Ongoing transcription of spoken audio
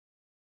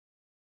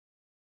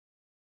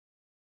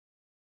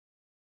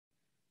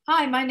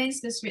Hi, my name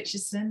is Ms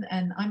Richardson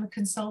and I'm a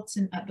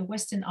consultant at the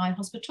Western Eye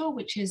Hospital,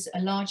 which is a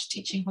large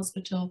teaching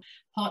hospital,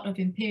 part of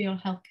Imperial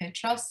Healthcare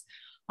Trust.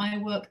 I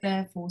worked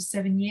there for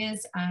 7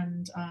 years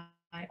and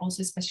I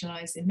also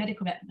specialise in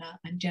medical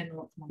retina and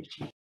general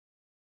ophthalmology.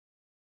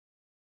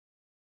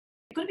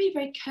 You've got to be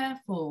very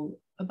careful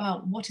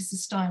about what is a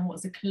stye and what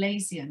is a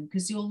chalazion,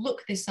 because you'll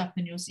look this up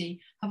and you'll see,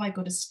 have I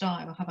got a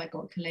stye or have I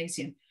got a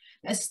chalazion?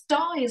 A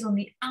stye is on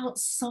the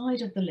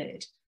outside of the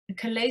lid. The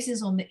chalazion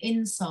is on the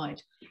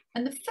inside.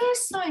 And the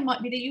first sign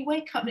might be that you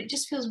wake up and it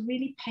just feels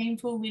really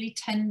painful, really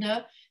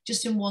tender,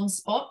 just in one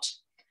spot.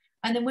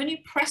 And then when you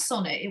press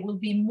on it, it will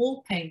be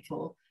more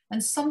painful.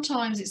 And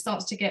sometimes it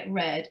starts to get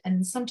red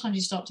and sometimes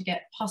you start to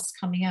get pus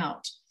coming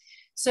out.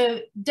 So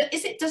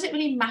does it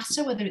really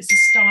matter whether it's a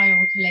stye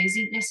or a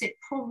chalazion? Yes, it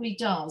probably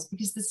does,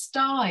 because the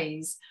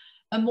styes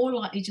are more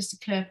likely just to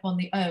clear up on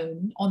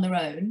their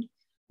own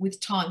with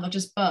time, they'll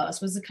just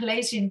burst, whereas the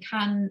chalazion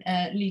can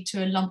lead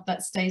to a lump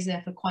that stays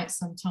there for quite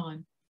some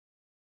time.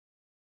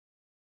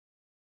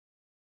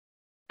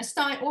 A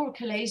stye or a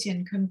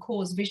chalazion can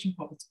cause vision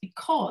problems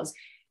because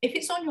if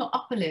it's on your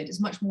upper lid,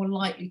 it's much more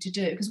likely to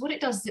do it, because what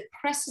it does is it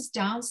presses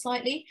down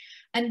slightly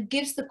and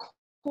gives the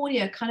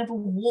cornea kind of a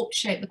warped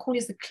shape. The cornea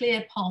is the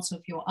clear part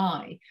of your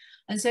eye.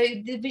 And so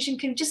the vision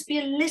can just be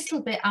a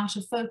little bit out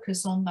of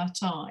focus on that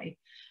eye.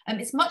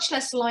 It's much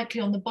less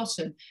likely on the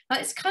bottom. Now,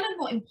 it's kind of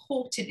not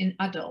important in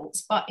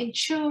adults, but in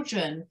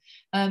children,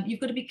 you've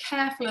got to be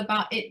careful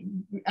about it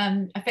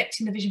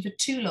affecting the vision for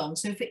too long.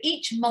 So for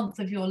each month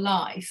of your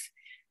life,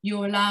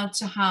 you're allowed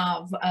to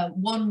have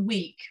 1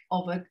 week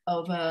of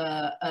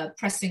a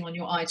pressing on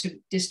your eye to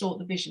distort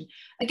the vision.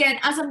 Again,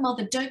 as a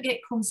mother, don't get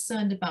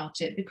concerned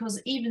about it,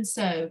 because even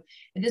so,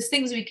 there's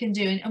things we can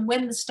do. And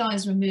when the stye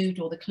is removed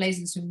or the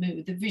chalazion is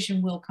removed, the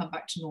vision will come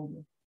back to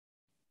normal.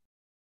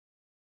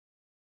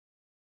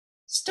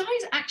 Styes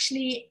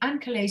actually and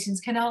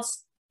chalazions can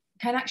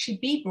actually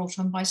be brought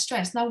on by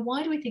stress. Now,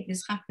 why do we think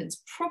this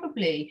happens?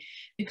 Probably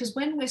because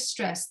when we're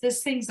stressed,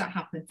 there's things that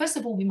happen. First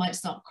of all, we might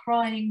start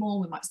crying more,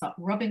 we might start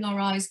rubbing our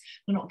eyes,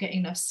 we're not getting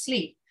enough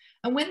sleep.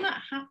 And when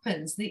that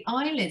happens, the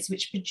eyelids,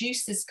 which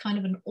produce this kind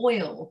of an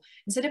oil,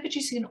 instead of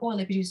producing an oil,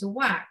 they produce a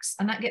wax,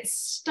 and that gets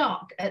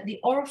stuck at the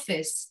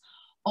orifice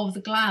of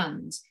the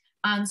gland.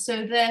 And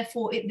so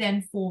therefore it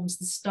then forms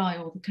the stye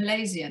or the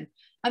chalazion.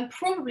 And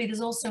probably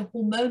there's also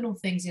hormonal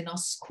things in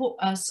us,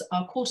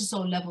 our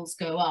cortisol levels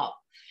go up.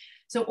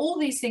 So all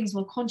these things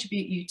will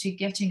contribute you to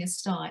getting a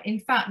stye.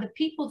 In fact, the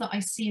people that I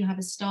see who have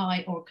a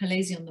stye or a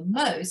chalazion the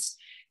most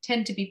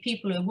tend to be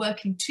people who are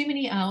working too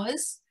many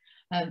hours,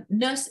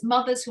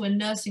 mothers who are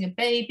nursing a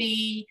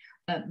baby,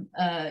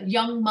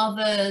 young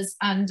mothers,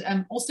 and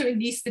also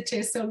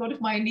anaesthetists. So a lot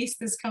of my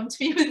anaesthetists come to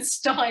me with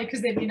stye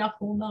because they've been up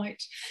all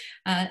night.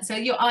 So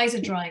your eyes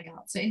are drying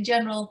out. So in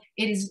general,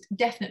 it is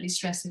definitely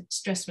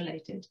stress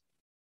related.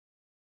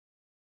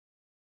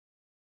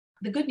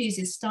 The good news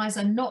is styes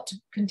are not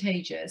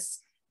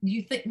contagious.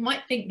 You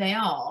might think they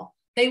are.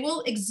 They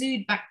will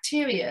exude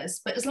bacteria,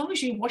 but as long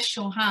as you wash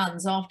your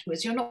hands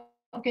afterwards, you're not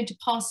going to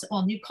pass it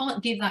on. You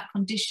can't give that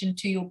condition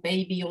to your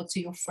baby or to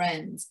your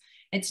friends.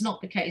 It's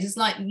not the case. It's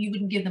like you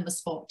wouldn't give them a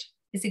spot.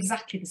 It's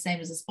exactly the same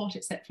as a spot,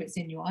 except for it's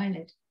in your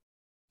eyelid.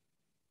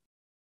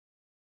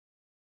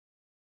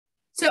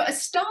 So a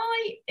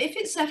stye, if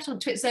it's left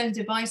onto its own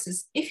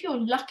devices, if you're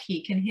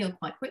lucky, can heal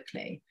quite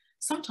quickly.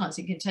 Sometimes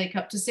it can take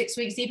up to 6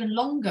 weeks, even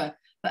longer.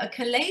 But a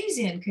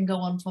chalazion can go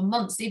on for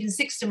months, even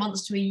 6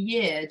 months to a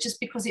year, just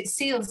because it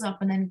seals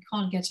up and then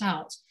can't get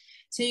out.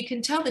 So you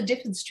can tell the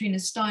difference between a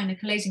stye and a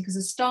chalazion, because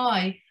a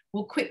stye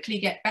will quickly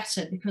get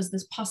better because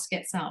this pus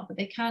gets out, but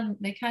they can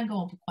go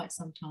on for quite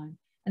some time,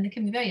 and they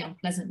can be very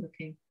unpleasant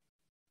looking.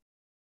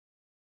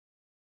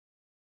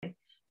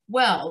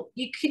 Well,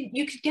 you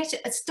could get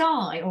a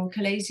stye or a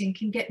chalazion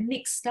can get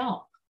mixed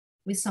up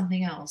with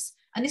something else.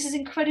 And this is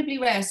incredibly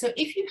rare. So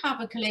if you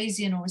have a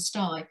chalazion or a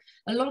stye,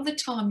 a lot of the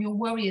time your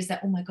worry is that,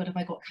 oh my God, have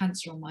I got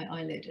cancer on my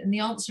eyelid? And the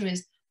answer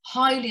is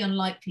highly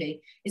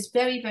unlikely. It's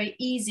very, very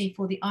easy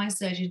for the eye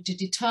surgeon to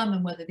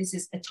determine whether this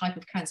is a type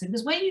of cancer.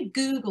 Because when you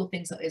Google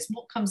things like this,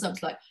 what comes up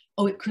is like,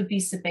 oh, it could be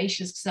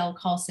sebaceous cell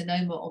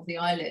carcinoma of the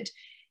eyelid.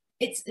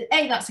 It's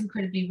that's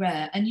incredibly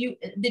rare, and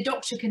the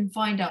doctor can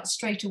find out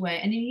straight away.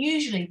 And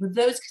usually with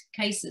those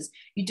cases,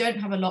 you don't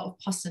have a lot of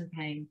pus and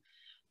pain,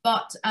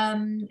 but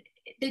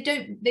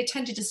they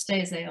tend to just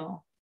stay as they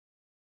are.